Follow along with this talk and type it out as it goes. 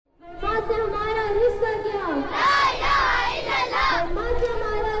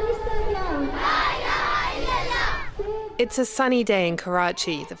It's a sunny day in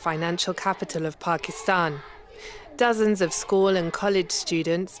Karachi, the financial capital of Pakistan. Dozens of school and college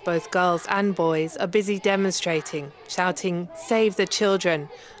students, both girls and boys, are busy demonstrating, shouting, "Save the children"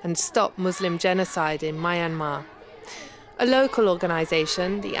 and "Stop Muslim genocide in Myanmar." A local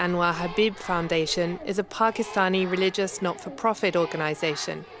organisation, the Anwar Habib Foundation, is a Pakistani religious not-for-profit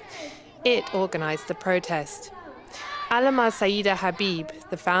organisation. It organised the protest. Alama Saida Habib,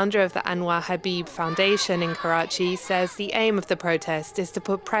 the founder of the Anwar Habib Foundation in Karachi, says the aim of the protest is to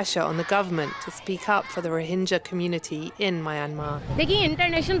put pressure on the government to speak up for the Rohingya community in Myanmar.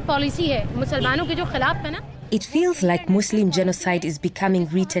 It feels like Muslim genocide is becoming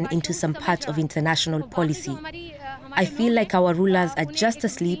written into some parts of international policy. I feel like our rulers are just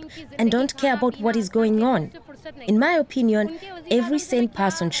asleep and don't care about what is going on. In my opinion, every sane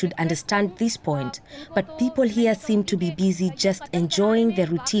person should understand this point, but people here seem to be busy just enjoying the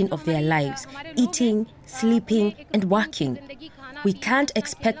routine of their lives, eating, sleeping, and working. We can't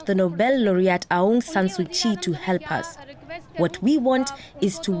expect the Nobel laureate Aung San Suu Kyi to help us. What we want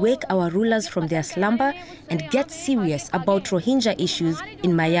is to wake our rulers from their slumber and get serious about Rohingya issues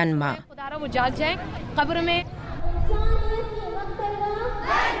in Myanmar.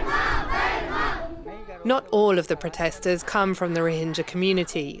 Not all of the protesters come from the Rohingya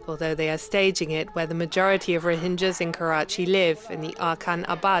community, although they are staging it where the majority of Rohingyas in Karachi live, in the Arkan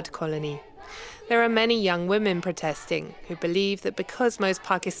Abad colony. There are many young women protesting who believe that because most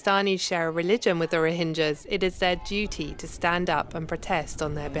Pakistanis share a religion with the Rohingyas, it is their duty to stand up and protest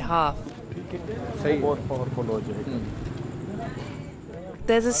on their behalf.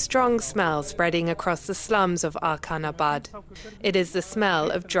 There's a strong smell spreading across the slums of Arkan Abad. It is the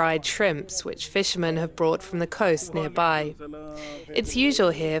smell of dried shrimps, which fishermen have brought from the coast nearby. It's usual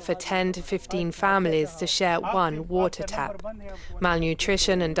here for 10 to 15 families to share one water tap.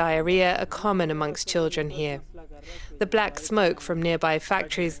 Malnutrition and diarrhea are common amongst children here. The black smoke from nearby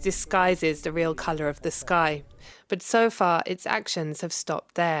factories disguises the real colour of the sky. But so far, its actions have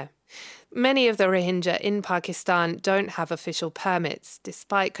stopped there. Many of the Rohingya in Pakistan don't have official permits,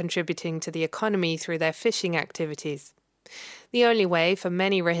 despite contributing to the economy through their fishing activities. The only way for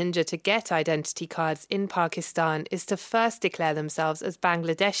many Rohingya to get identity cards in Pakistan is to first declare themselves as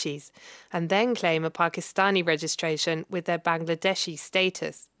Bangladeshis and then claim a Pakistani registration with their Bangladeshi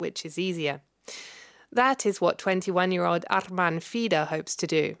status, which is easier. That is what 21-year-old Arman Fida hopes to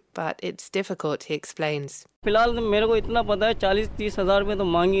do, but it's difficult, he explains. The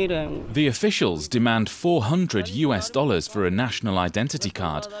officials demand $400 for a national identity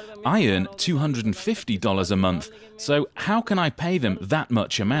card. I earn $250 a month, so how can I pay them that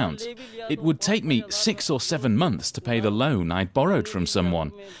much amount? It would take me 6 or 7 months to pay the loan I'd borrowed from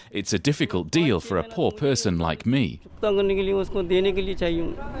someone. It's a difficult deal for a poor person like me.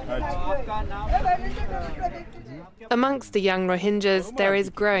 Amongst the young Rohingyas, there is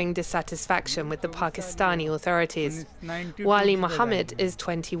growing dissatisfaction with the Pakistani authorities. Wali Mohammed is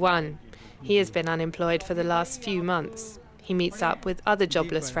 21. He has been unemployed for the last few months. He meets up with other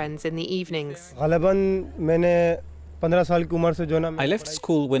jobless friends in the evenings. I left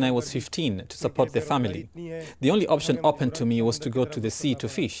school when I was 15 to support the family. The only option open to me was to go to the sea to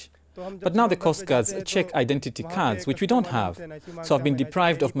fish. But now the Coast Guards check identity cards, which we don't have, so I've been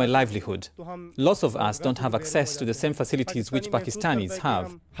deprived of my livelihood. Lots of us don't have access to the same facilities which Pakistanis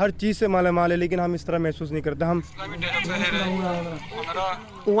have.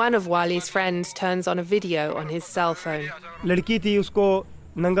 One of Wali's friends turns on a video on his cell phone.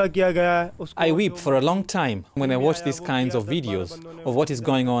 I weep for a long time when I watch these kinds of videos of what is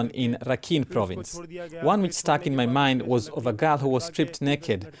going on in Rakhine province. One which stuck in my mind was of a girl who was stripped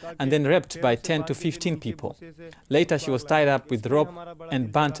naked and then raped by 10 to 15 people. Later she was tied up with rope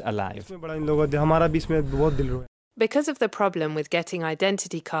and burnt alive. Because of the problem with getting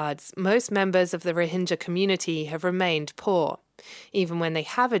identity cards, most members of the Rohingya community have remained poor. Even when they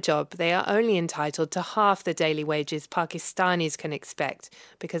have a job, they are only entitled to half the daily wages Pakistanis can expect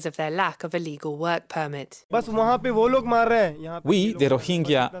because of their lack of a legal work permit. We, the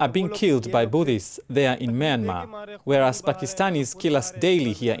Rohingya, are being killed by Buddhists there in Myanmar, whereas Pakistanis kill us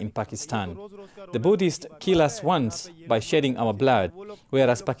daily here in Pakistan. The Buddhists kill us once by shedding our blood,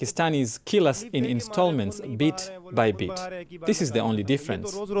 whereas Pakistanis kill us in installments bit by bit. This is the only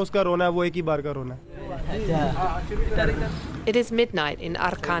difference. It is midnight in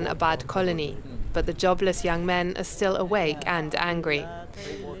Arkan Abad colony, but the jobless young men are still awake and angry.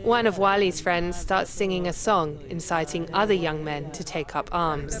 One of Wali's friends starts singing a song inciting other young men to take up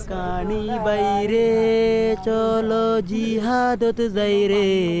arms.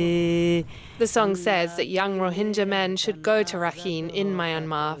 The song says that young Rohingya men should go to Rakhine in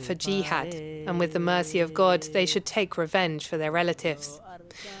Myanmar for jihad, and with the mercy of God, they should take revenge for their relatives.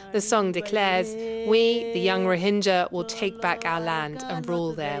 The song declares, "We, the young Rohingya, will take back our land and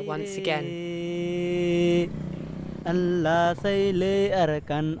rule there once again."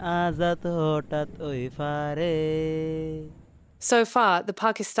 So far, the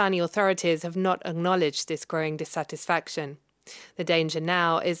Pakistani authorities have not acknowledged this growing dissatisfaction. The danger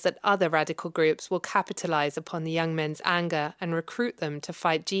now is that other radical groups will capitalize upon the young men's anger and recruit them to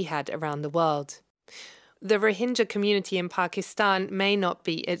fight jihad around the world. The Rohingya community in Pakistan may not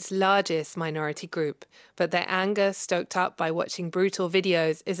be its largest minority group, but their anger, stoked up by watching brutal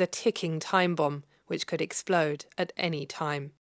videos, is a ticking time bomb which could explode at any time.